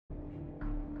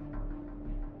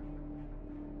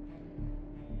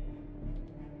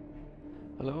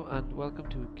Hello and welcome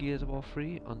to Gears of War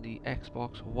 3 on the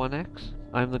Xbox One X.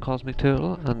 I'm the Cosmic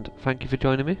Turtle and thank you for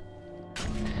joining me.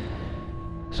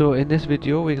 So in this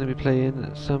video we're going to be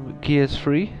playing some Gears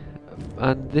 3,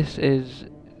 and this is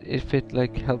if it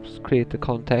helps create the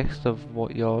context of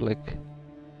what you're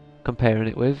comparing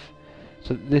it with.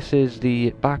 So this is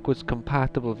the backwards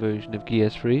compatible version of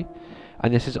Gears 3,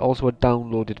 and this is also a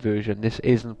downloaded version. This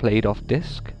isn't played off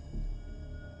disc.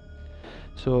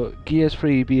 So Gears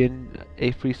 3 being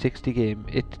a 360 game,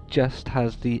 it just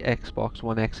has the Xbox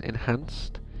One X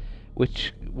enhanced,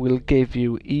 which will give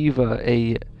you either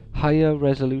a higher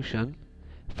resolution,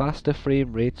 faster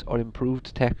frame rates or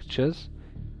improved textures.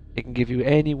 It can give you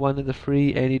any one of the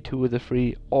three, any two of the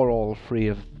three, or all three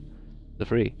of the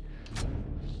three.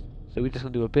 So we're just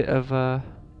going to do a bit of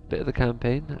the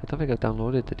campaign. I don't think I've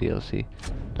downloaded the DLC.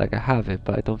 I have it,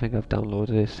 but I don't think I've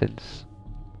downloaded it since.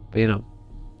 But you know,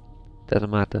 doesn't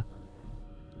matter.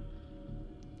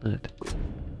 Right.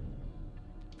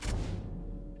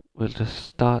 We'll just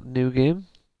start new game.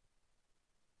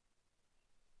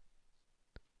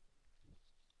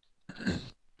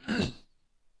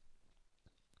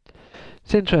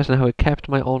 It's interesting how it kept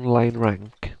my online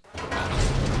rank,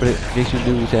 but it makes you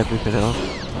lose everything else.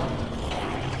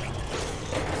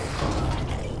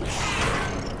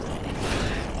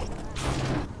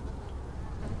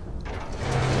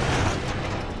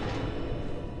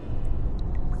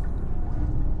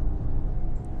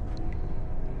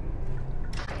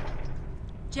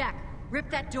 Jack, rip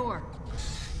that door.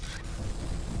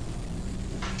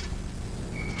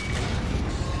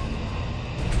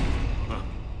 Huh.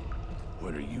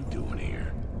 What are you doing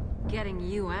here? Getting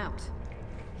you out.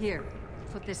 Here,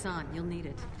 put this on. You'll need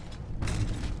it.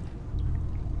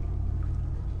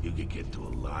 You could get into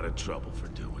a lot of trouble for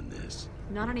doing this.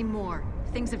 Not anymore.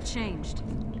 Things have changed.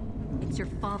 It's your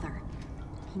father.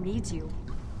 He needs you.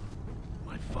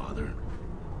 My father?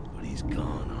 But he's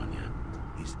gone, Anya.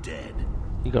 He's dead.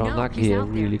 You got on that gear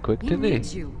really quick, didn't he?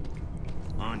 Needs you.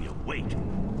 Anya, wait.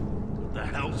 What the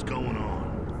hell's going on?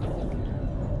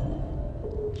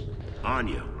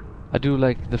 Anya. I do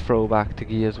like the throwback to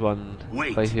Gears 1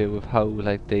 Wait. right here with how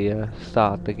they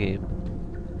start the game.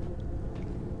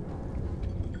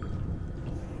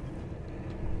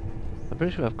 I'm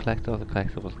pretty sure I've collected all the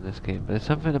collectibles in this game, but there's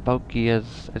something about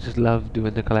Gears, I just love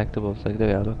doing the collectibles. There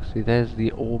we are, look, see there's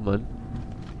the Omen,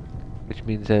 which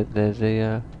means that there's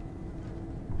a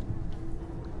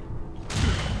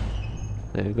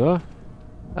there you go,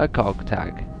 a cog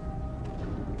tag.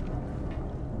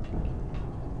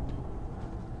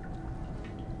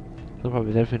 So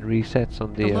probably everything resets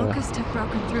on the locusts have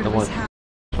broken through the to his house.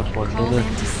 plus one Called dinner.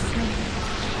 in to slay.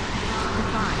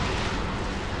 Goodbye.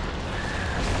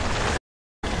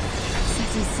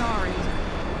 Says he's sorry.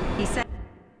 He said.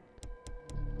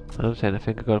 I'm saying I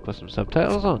think I gotta put some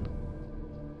subtitles on.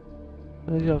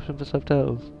 Where's the option for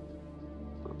subtitles?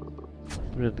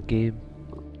 We're in the game.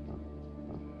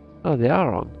 Oh, they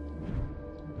are on.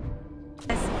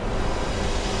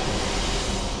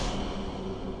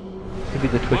 Maybe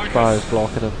the Twitch bar is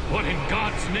blocking them. What in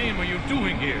God's name are you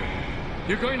doing here?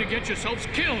 You're going to get yourselves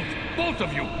killed, both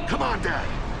of you. Come on, Dad.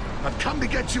 I've come to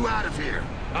get you out of here.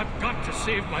 I've got to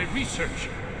save my research.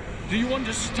 Do you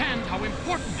understand how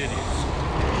important it is?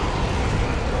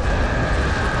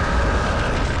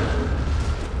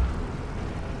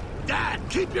 Dad,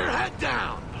 keep your head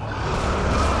down.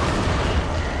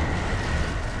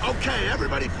 Okay,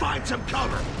 everybody find some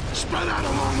cover. Spread out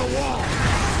along the wall.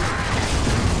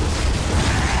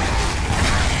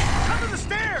 Come to the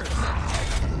stairs!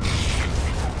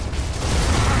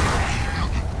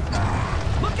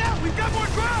 Look out, we've got more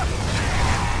drugs!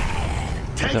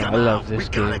 Take I love this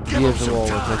game. Gears of War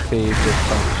was my favourite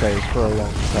franchise for a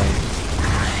long time.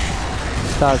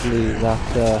 Sadly, that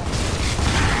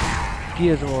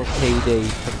Gears of War's heyday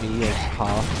for me is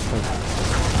past.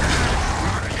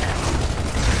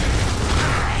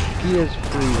 Gears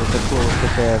 3 was the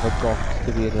closest I ever got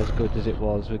to being as good as it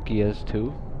was with Gears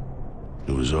 2.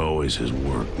 It was always his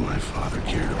work my father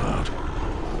cared about.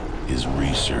 His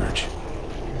research.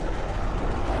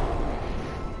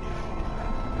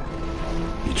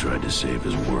 He tried to save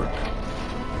his work.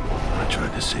 I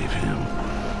tried to save him.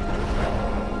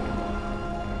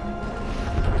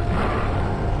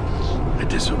 I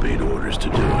disobeyed orders to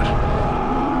do it.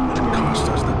 But it cost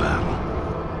us the battle.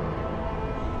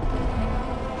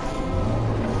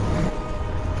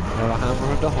 A hammer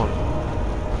and a horn.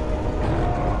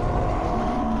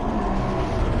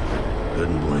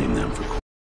 Couldn't blame them for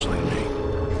killing me.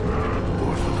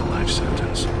 Or for the life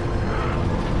sentence.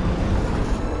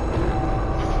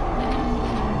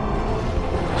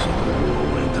 So the war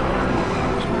went on while I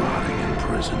was rotting in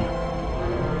prison.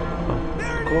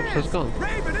 corpse has gone.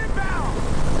 Raven inbound!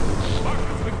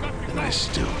 And I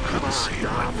still couldn't save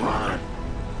my father.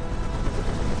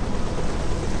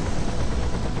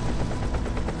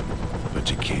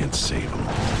 But you can't save him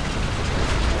all.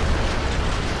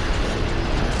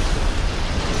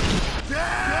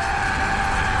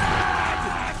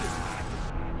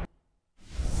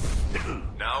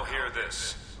 Now hear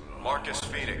this. Marcus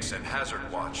Phoenix and Hazard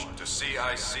Watch to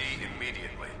CIC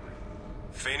immediately.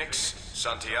 Phoenix,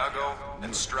 Santiago,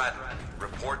 and Stratton,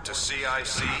 report to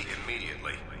CIC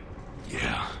immediately.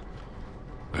 Yeah.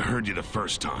 I heard you the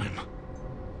first time.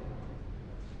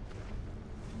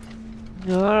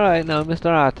 Alright now, Mr.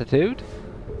 Attitude.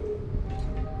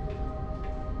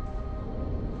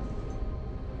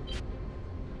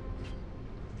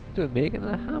 Doing making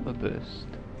a hammer burst.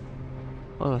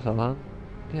 Oh, that's a lance.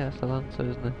 Yeah, it's a lancer,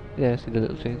 isn't it? Yeah, I see the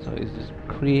little chainsaw. He's just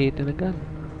creating a gun.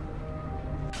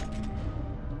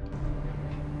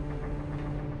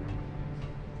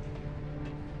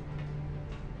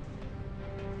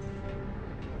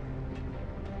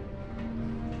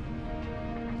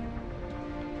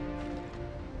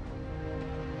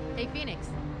 Hey, Phoenix,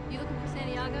 you looking for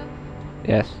Santiago?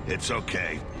 Yes. It's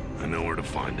okay. I know where to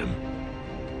find him.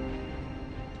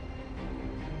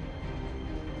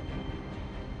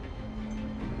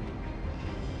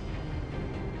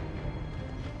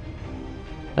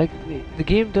 Like, the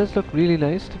game does look really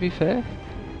nice, to be fair.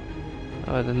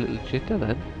 Oh, the little jitter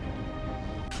then.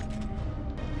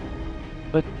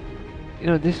 But, you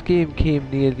know, this game came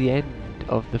near the end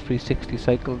of the 360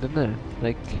 cycle, didn't it?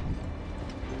 Like,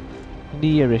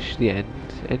 nearish the end.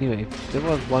 Anyway, there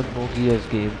was one more Gears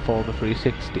game for the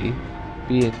 360,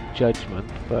 being Judgment,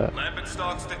 but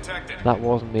that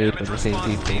wasn't made by the same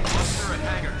people.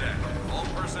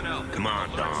 Come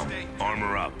on, Dom.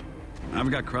 Armor up.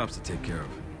 I've got crops to take care of.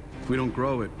 If we don't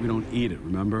grow it, we don't eat it,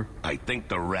 remember? I think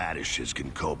the radishes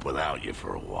can cope without you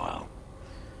for a while.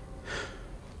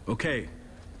 Okay,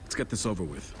 let's get this over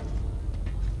with.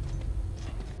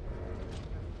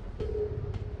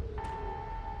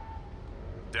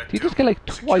 He just get like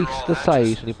twice the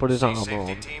size when he put his armor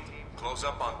on. Close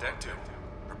up on deck 2.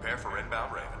 Prepare for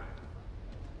inbound Raven.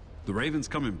 The Raven's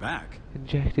coming back.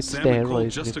 Injected Sam and Cole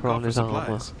steroids just and he took put off on for his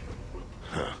armor. supplies.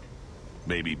 Huh.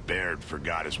 Maybe Baird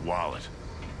forgot his wallet.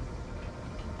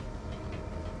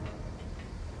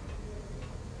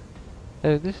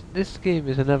 This game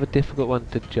is another difficult one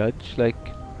to judge. Like,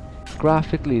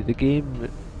 graphically, the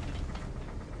game,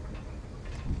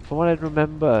 from what I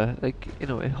remember, like, you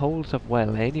know, it holds up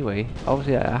well anyway.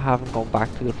 Obviously, I haven't gone back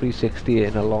to the 360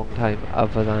 in a long time,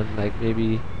 other than like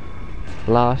maybe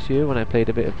last year when I played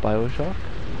a bit of BioShock.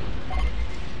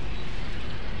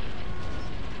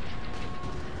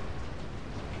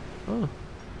 Oh.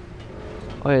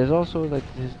 Oh yeah, there's also like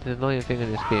this the annoying thing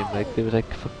in this game, like there was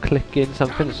like for clicking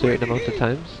something a certain amount of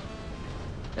times.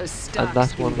 And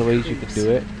that's one of the ways you can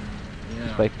do it.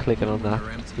 Just by clicking on that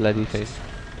bloody thing.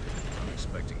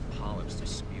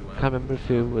 I can't remember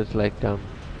if it was like a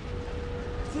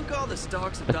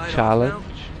challenge,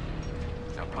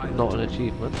 not an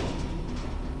achievement.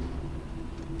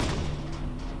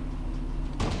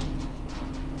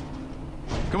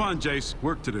 Come on, Jace,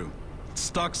 work to do. It's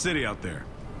Stock City out there.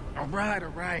 All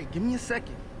right. Give me a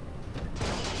second.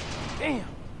 Damn,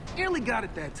 nearly got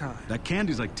it that time. That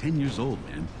candy's like 10 years old,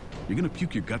 man. You're gonna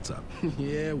puke your guts up.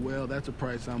 Yeah, well, that's a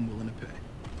price I'm willing to pay.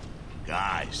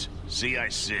 Guys,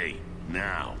 CIC,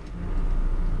 now.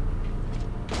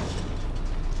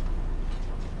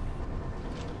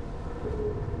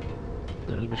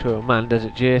 Let me show you how man does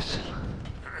it, Jace.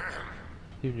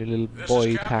 Even your little This boy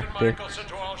is Captain tactics. Michelson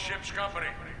to all ship's company.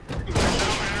 We've now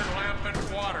entered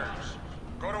Lambent waters.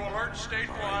 Go to alert state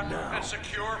 1 and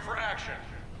secure for action.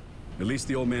 At least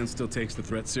the old man still takes the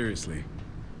threat seriously.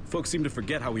 Folks seem to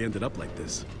forget how we ended up like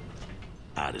this.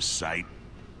 Out of sight,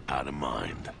 out of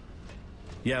mind.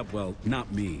 Yeah, well,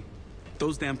 not me.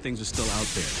 Those damn things are still out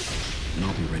there, and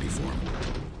I'll be ready for them.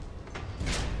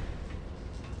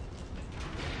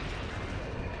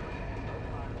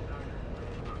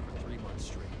 3 months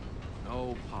straight.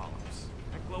 No polyps.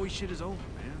 That glowy shit is over,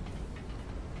 man.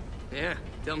 Yeah,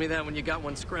 tell me that when you got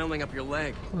one scrambling up your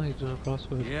leg. Oh, he's doing a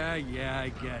crossword. Yeah, I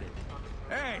get it.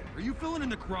 Hey, are you filling in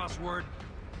the crossword?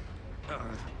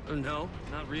 No,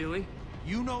 not really.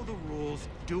 You know the rules.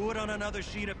 Do it on another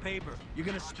sheet of paper. You're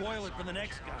gonna spoil it for the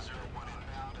next guy.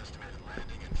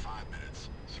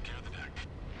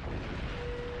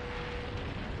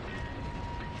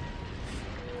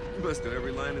 You must know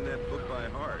every line in that book by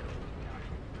heart.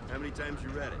 How many times you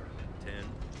read it? 10?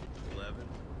 11?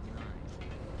 9?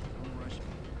 Don't rush me.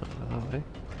 Alright.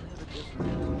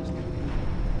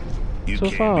 You So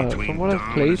came far, between from what I've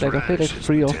Dom played, and his like I've played like radishes,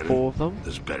 3 or Lieutenant. 4 of them.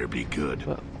 This better be good.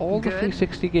 But all the Good?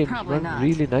 360 games Probably run not.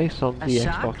 really nice on A the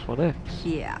shock? Xbox One X.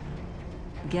 Yeah.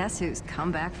 Guess who's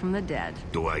come back from the dead?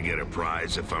 Do I get a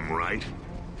prize if I'm right?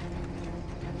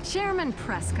 Chairman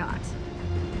Prescott.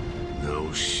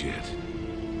 No shit.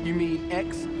 You mean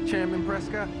ex-Chairman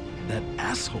Prescott? That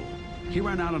asshole. He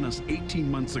ran out on us 18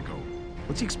 months ago.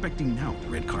 What's he expecting now, the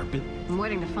red carpet? I'm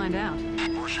waiting to find out.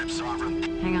 Warship Sovereign,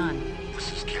 Hang on.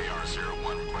 this is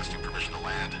KR-01 requesting permission to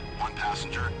land. One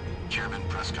passenger, Chairman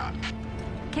Prescott.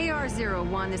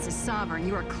 KR-01, this is Sovereign.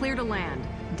 You are clear to land.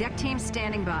 Deck team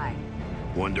standing by.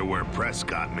 Wonder where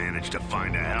Prescott managed to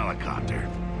find a helicopter.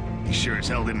 He sure as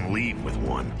hell didn't leave with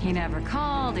one. He never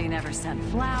called, he never sent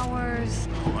flowers.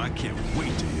 Oh, I can't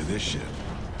wait to hear this shit.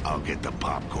 I'll get the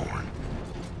popcorn.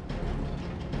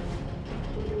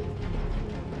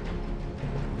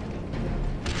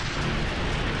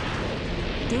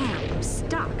 Damn, those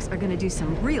stocks are gonna do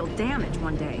some real damage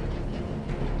one day.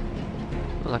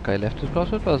 Well, that guy left his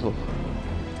crossword puzzle.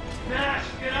 Nash,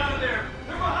 get out of there!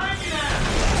 They're behind you now!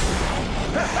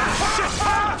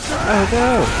 Oh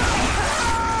no!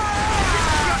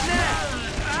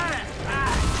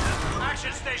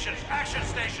 Action stations! Action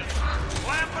stations!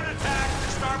 Lamp and attack!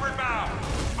 Starboard bow!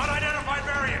 Unidentified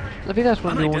variant! I think that's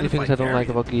one of the only things I don't like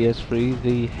about Gears 3,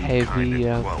 the heavy,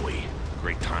 Kinda Chloe.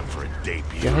 Great time for a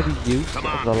debut. the heavy use Come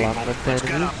of on, the people. land Let's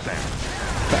get enemies. up there.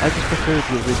 But I just prefer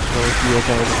the original Gears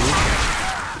enemies.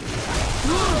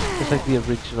 It's like the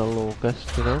original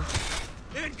Locust, you know?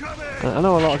 I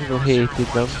know a lot of people hated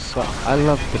them, but I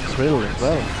love the thrill as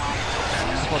well.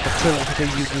 I just want the thrill of the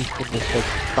unique and this like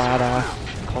badass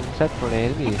concept for an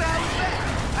enemy.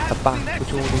 A bat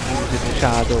which only moves in the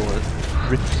shadow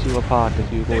and rips you apart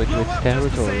if you go into its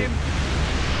territory.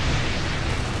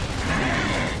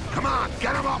 Come on,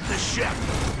 get him off the ship!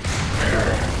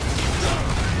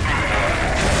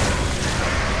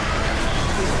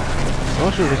 I'm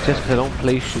not sure if it's just because I don't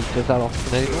play shooters that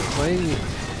often anymore. My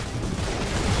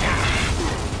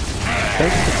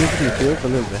sensitivity feels a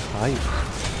little bit high.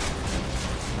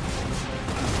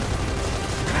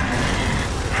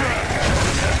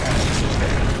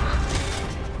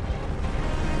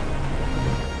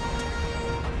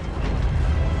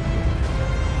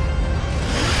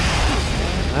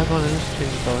 I'm on this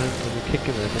chainsaw him and we kick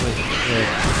him in the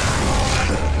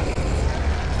yeah.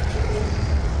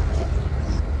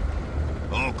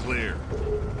 All clear.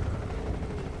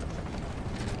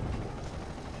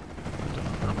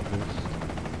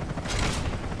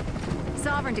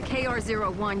 Sovereign to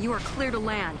KR-01, you are clear to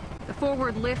land. The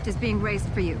forward lift is being raised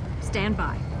for you. Stand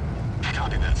by.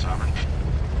 Copy that, Sovereign.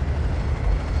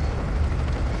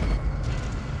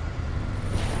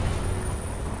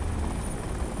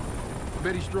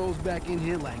 Bet he strolls back in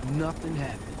here like nothing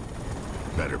happened.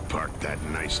 Better park that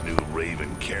nice new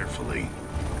Raven carefully.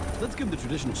 Let's give him the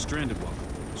traditional stranded welcome.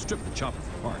 Strip the chopper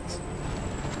for parts.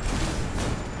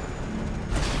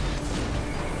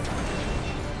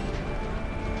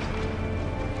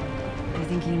 You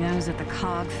think he knows that the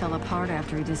cog fell apart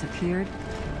after he disappeared?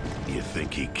 You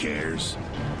think he cares?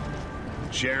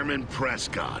 Chairman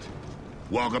Prescott,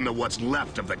 welcome to what's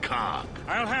left of the cog.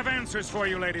 I'll have answers for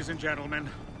you, ladies and gentlemen.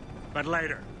 But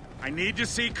later. I need to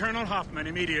see Colonel Hoffman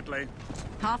immediately.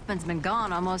 Hoffman's been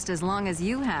gone almost as long as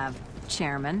you have,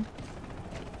 Chairman.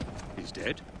 He's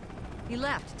dead? He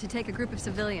left to take a group of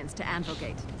civilians to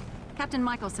Anvilgate. Captain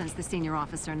Michelson's the senior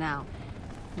officer now.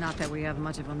 Not that we have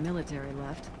much of a military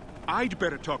left. I'd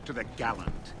better talk to the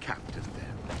gallant captain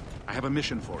then. I have a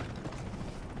mission for him.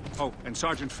 Oh, and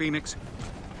Sergeant Phoenix,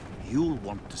 you'll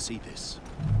want to see this.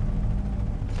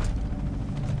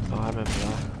 Oh, I remember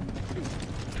that.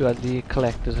 If you had the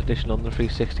collector's edition on the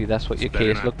 360, that's what your Better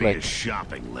case not looked be like. a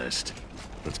shopping list.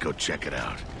 Let's go check it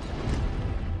out.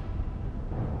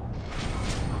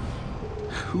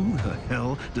 Who the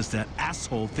hell does that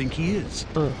asshole think he is?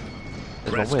 There's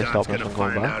one way to Prescott's stop us gonna from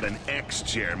going find back. out an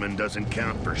ex-chairman doesn't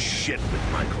count for shit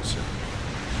with Michelson.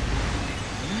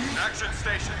 Action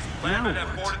stations. Landed and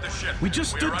what? boarded the ship. We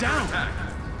just We stood are under down. attack.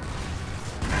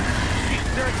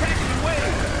 They're attacking the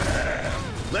way!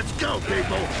 Let's go,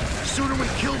 people! Sooner we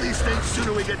kill these things,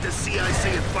 sooner we get to CIC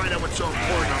and find out what's so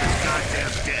important on this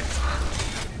goddamn debt.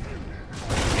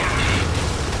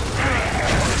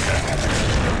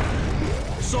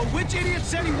 So which idiot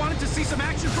said he wanted to see some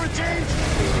action for a change?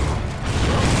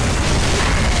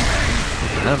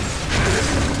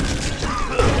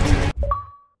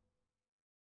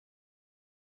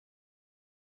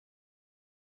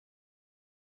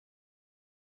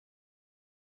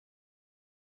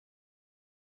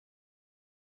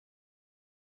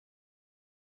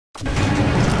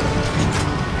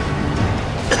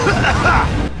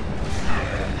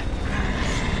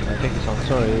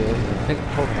 sorry, I think the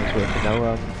program's working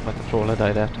now. My controller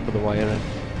died after put the wire in.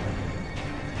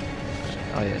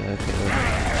 Oh yeah, okay.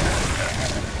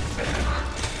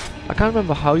 I can't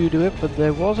remember how you do it, but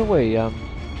there was a way.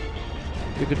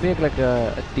 You could make like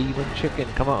a demon chicken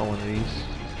come out of one of these.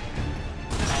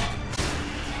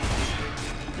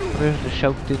 We have to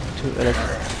shout into like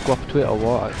go up to it or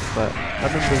what, but I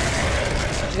remember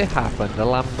it happened. The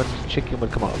lamb and chicken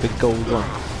would come out, a big gold one.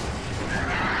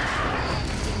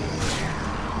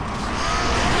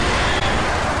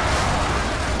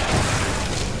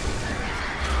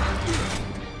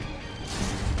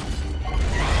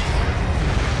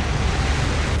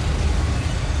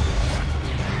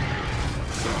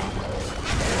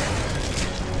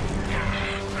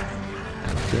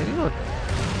 Can't see anyone.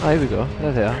 Oh, here we go.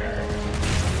 There they are.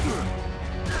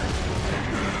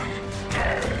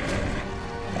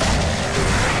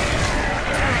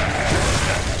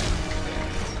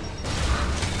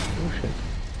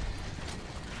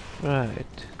 Right.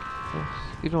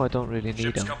 Even though I don't really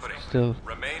need them, still.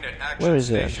 Where is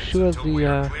it? I'm sure the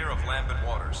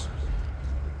so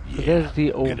there's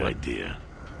the old. Good idea.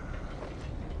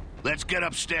 Let's get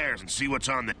upstairs and see what's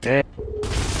on the deck.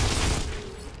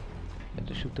 And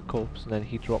to shoot the corpse, and then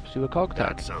he drops you a cog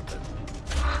tag. Got something.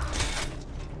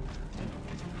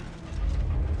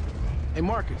 Hey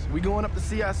Marcus, we going up to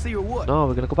CIC or what? No,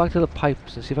 we're gonna go back to the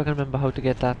pipes and see if I can remember how to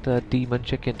get that demon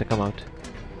chicken to come out.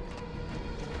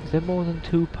 Is there more than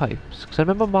 2 pipes? Because I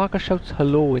remember Marcus shouts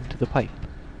hello into the pipe.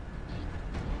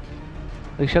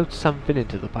 He shouts something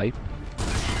into the pipe.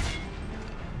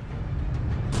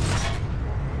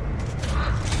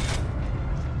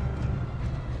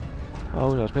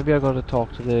 Oh who knows, maybe I gotta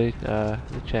talk to the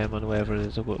chairman or whoever it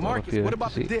is. Marcus, what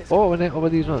about the disc? Oh, and what are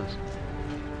these ones?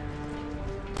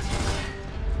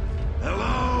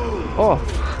 Hello!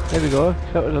 Oh, there we go,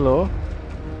 shouting hello.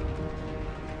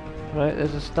 Right,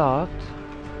 there's a start.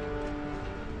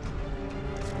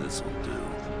 This'll do.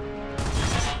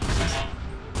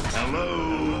 Hello!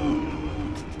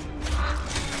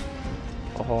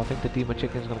 Oh, I think the demon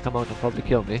chicken's gonna come out and probably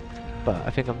kill me. But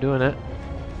I think I'm doing it.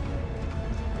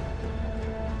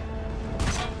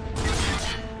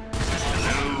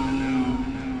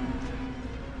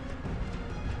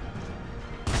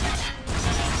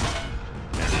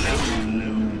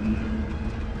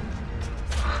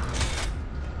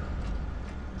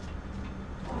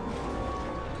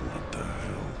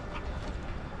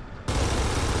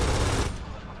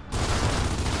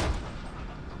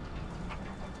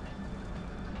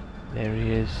 There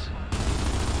he is.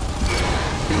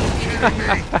 You kidding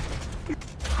me?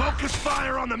 Focus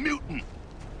fire on the mutant!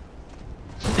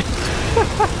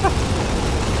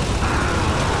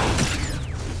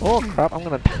 Oh crap, I'm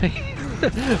gonna die.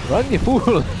 Run, you fool!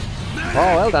 Oh,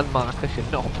 well done, Marcus, you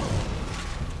knob.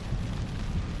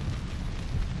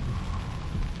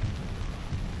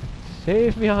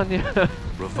 Save me, Anya.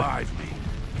 Revive me.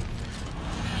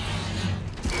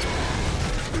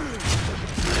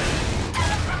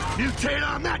 Mutate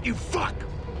on that, you fuck!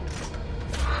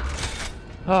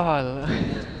 Oh, I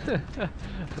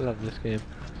love this game.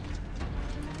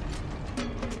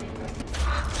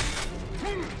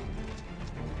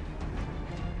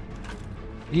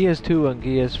 Gears 2 and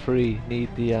Gears 3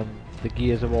 need the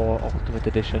Gears of War Ultimate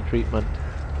Edition treatment.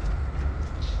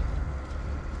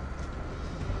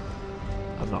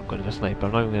 I'm not good at a sniper.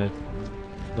 I'm not even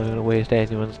gonna waste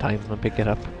anyone's time and pick it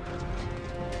up.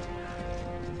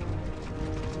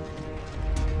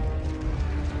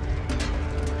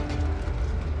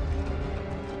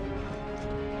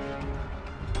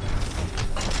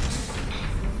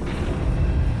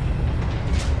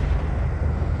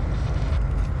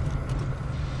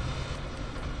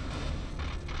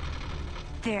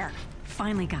 There.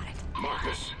 Finally got it.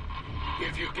 Marcus,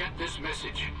 if you get this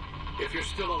message, if you're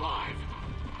still alive,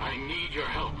 I need your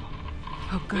help.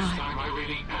 Oh God. This time I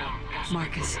really am asking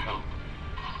Marcus. for your help.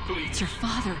 Please. It's your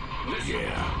father. Listen.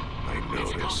 Yeah, I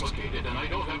It's noticed. complicated and I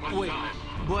don't have much time.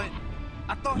 But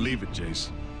I thought Leave it,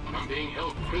 Jace. I'm being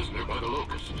held prisoner by the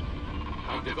Locust.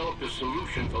 I've developed a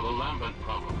solution for the Lambent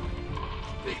problem.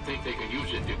 They think they can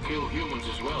use it to kill humans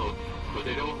as well, but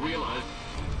they don't realize...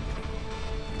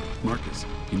 Marcus,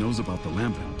 he knows about the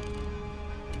Lambent.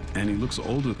 And he looks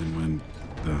older than when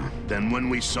Then when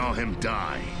we saw him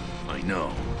die, I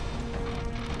know.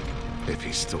 If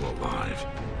he's still alive,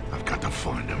 I've got to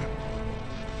find him.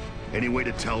 Any way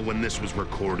to tell when this was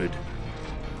recorded?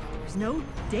 There's no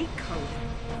date code.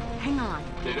 Hang on.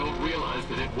 They don't realize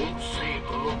that it won't save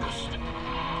the Locust.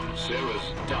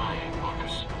 Sarah's dying,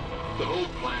 Marcus. The whole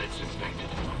planet's infected.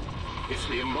 It's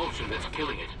the emotion that's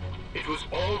killing it. It was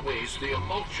always the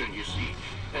emulsion, you see,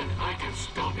 and I can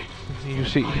stop it. You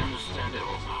see. I understand it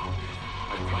all now.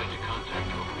 I've tried to contact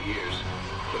her over the years,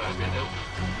 but I've been ill.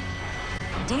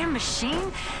 Damn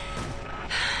machine.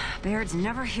 Baird's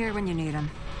never here when you need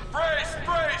him. Brace!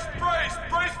 Brace! Brace!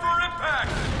 Brace for impact!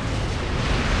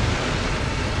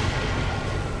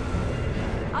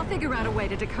 I'll figure out a way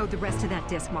to decode the rest of that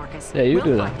disc, Marcus. Yeah, you We'll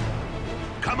do that.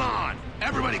 find- Come on!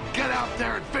 Everybody get out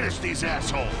there and finish these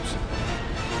assholes!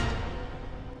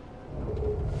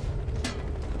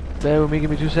 Bear with me, give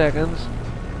me 2 seconds.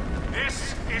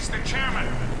 This is the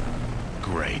chairman.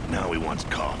 Great, now he wants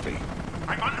coffee.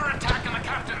 I'm under attack in the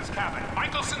captain's cabin.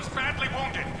 Michelson's badly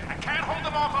wounded. I can't hold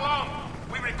them off alone.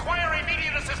 We require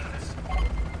immediate assistance.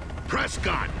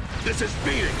 Prescott, this is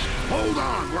Phoenix. Hold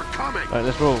on, we're coming. Alright,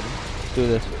 let's roll. Let's do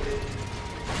this.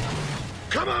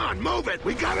 Come on, move it.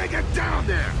 We gotta get down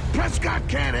there. Prescott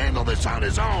can't handle this on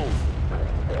his own.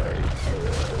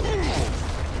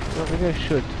 I think I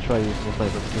should try using the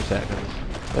flame in 2 seconds.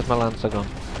 Where's my Lancer gone?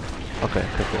 Okay,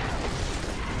 cool.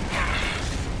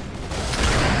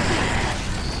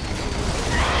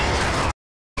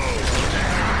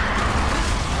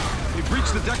 We've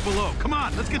reached the deck below. Come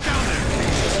on, let's get down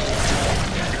there.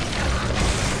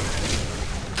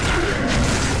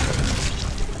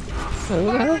 Hey,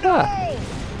 what the hell is that?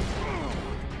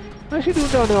 What's she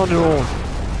doing down there on her own?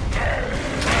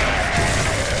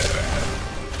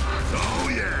 Oh,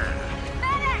 yeah.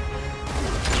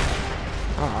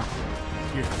 Ah.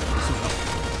 Here, some help.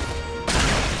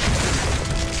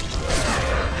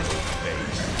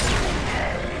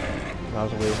 That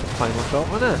was a waste of final shot,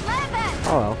 wasn't it?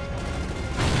 Oh well.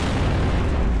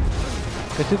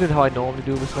 Considering how I normally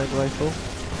do with sniper rifle.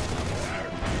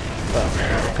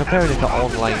 Well, comparing it to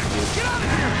online use.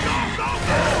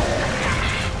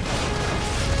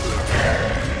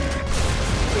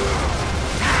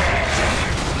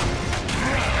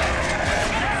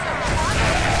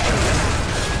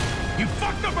 You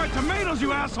fucked up our tomatoes,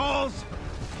 you assholes!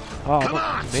 Oh, Come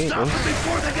not on, tomatoes. stop them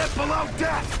before they get below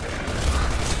deck.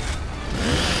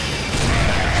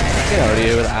 Get out of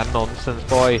here with that nonsense,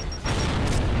 boy.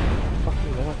 Fuck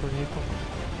me, where that grenade come from?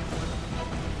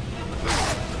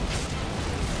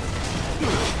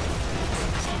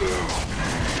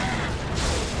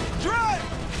 Drive!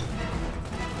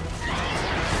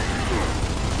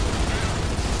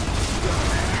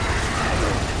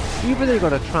 Either they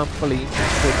got a trampoline to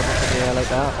take them up in the air like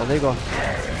that, or they got...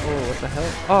 Oh, what the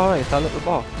hell? Oh, right, it's that little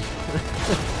box.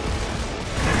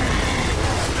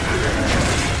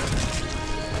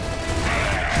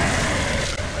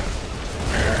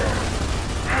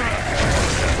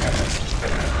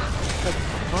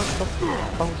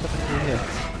 Bounce up into here.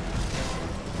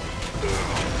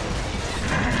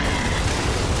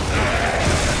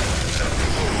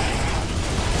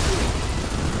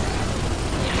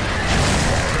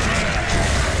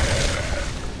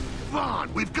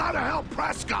 Vaughn, we've got to help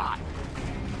Prescott.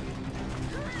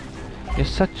 You're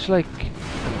such like an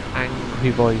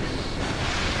angry voice.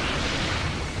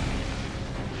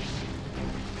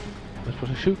 I'm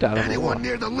supposed to shoot at him. Anyone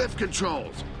near the lift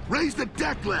controls? Raise the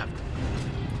deck lift.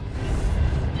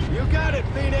 You got it,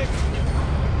 Phoenix!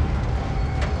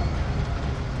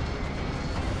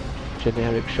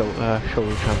 Generic shoulder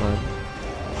man.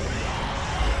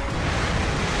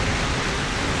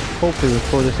 Hopefully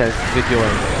before this video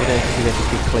ends, we don't see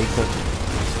anything Clayton.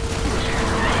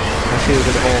 I feel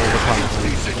it all the time.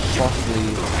 He's possibly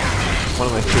one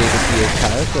of my favourite DA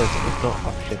characters, if not,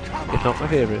 oh shit, if not my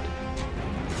favourite.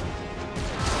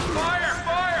 Fire!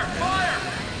 Fire! Fire!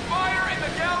 Fire in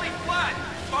the galley flat!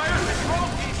 Fire control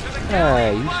team to the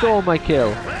galley Hey, you flat! stole my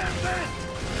kill.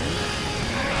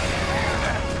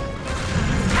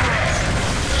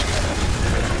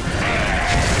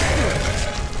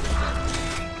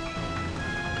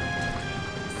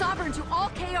 Sovereign to all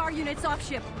KR units off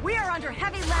ship. We are under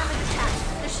heavy lambent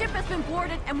attack. The ship has been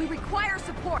boarded and we require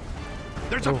support.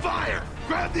 There's a fire.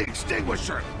 Grab the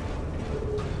extinguisher.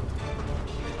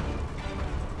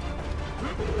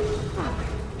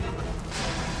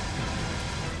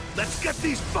 Let's get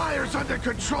these fires under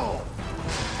control.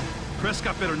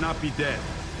 Prescott better not be dead.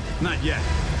 Not yet.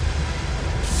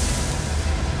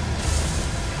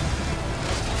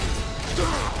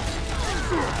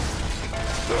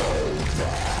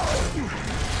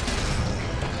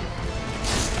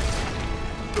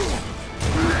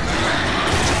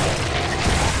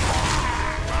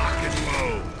 Rock and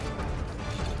move.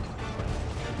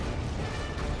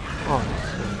 Oh,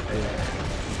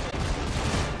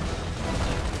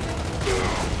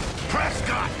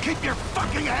 Prescott, keep your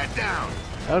fucking head down.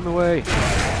 out of my way.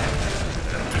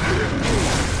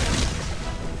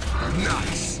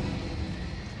 Nice.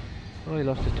 Oh, he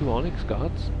lost his 2 Onyx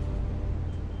guards.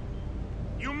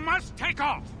 You must take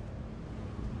off!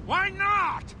 Why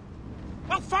not?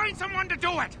 Well, find someone to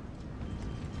do it!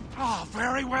 Oh,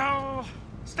 very well.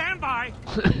 Stand by.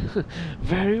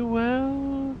 Very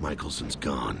well. Michelson's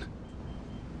gone.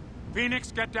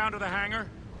 Phoenix, get down to the hangar.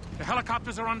 The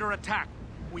helicopters are under attack.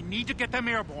 We need to get them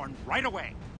airborne right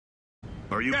away.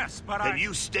 Are you? Yes, but Then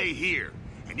you stay here,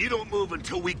 and you don't move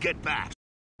until we get back.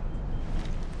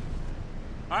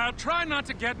 I'll try not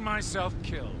to get myself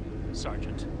killed,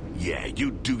 Sergeant. Yeah,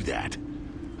 you do that.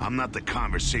 I'm not the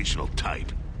conversational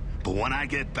type. But when I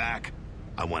get back,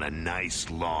 I want a nice,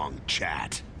 long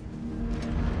chat.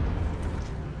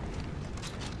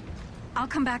 I'll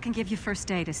come back and give you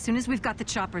first aid as soon as we've got the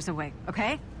choppers away,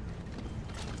 okay?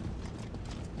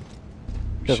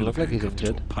 Doesn't look like he's handcuffed him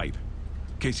to injured. a pipe,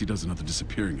 in case he does another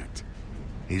disappearing act.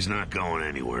 He's not going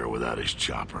anywhere without his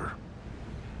chopper.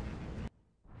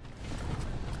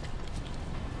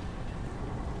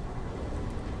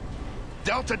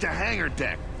 Delta to hangar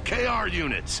deck. KR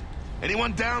units.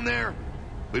 Anyone down there?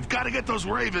 We've got to get those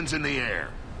Ravens in the air.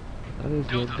 That is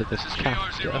the end of the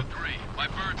chapter. My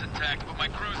bird's intact, but my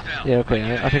crew's down. Yeah,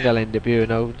 okay, I think I'll end up here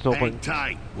now. There's no Hang point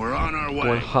tight. We're on our way.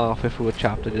 going halfway through a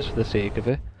chapter just for the sake of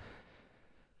it.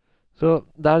 So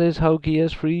that is how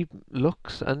Gears 3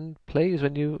 looks and plays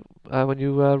when you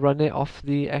run it off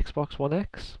the Xbox One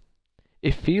X.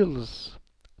 It feels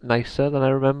nicer than I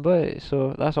remember,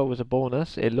 so that's always a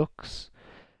bonus. It looks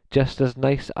just as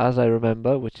nice as I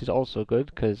remember, which is also good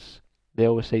because they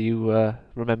always say you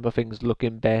remember things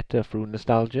looking better through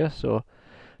nostalgia. So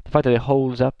the fact that it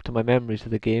holds up to my memories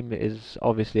of the game is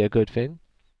obviously a good thing.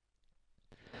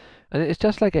 And it's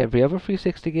just like every other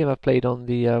 360 game I've played on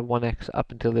the One X up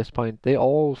until this point. They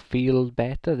all feel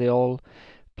better. They all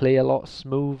play a lot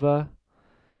smoother.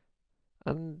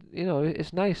 And, you know,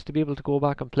 it's nice to be able to go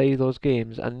back and play those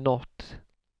games and not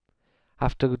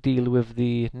have to deal with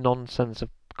the nonsense of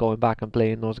going back and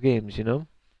playing those games, you know?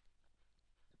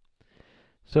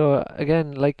 So,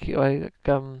 again, like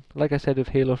I said with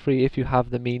Halo 3, if you have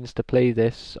the means to play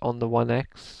this on the One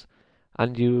X,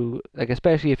 and you, like,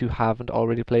 especially if you haven't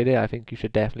already played it, I think you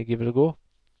should definitely give it a go.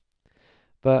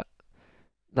 But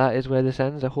that is where this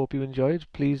ends. I hope you enjoyed.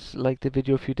 Please like the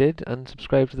video if you did, and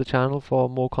subscribe to the channel for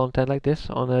more content like this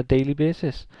on a daily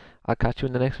basis. I'll catch you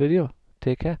in the next video.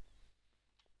 Take care.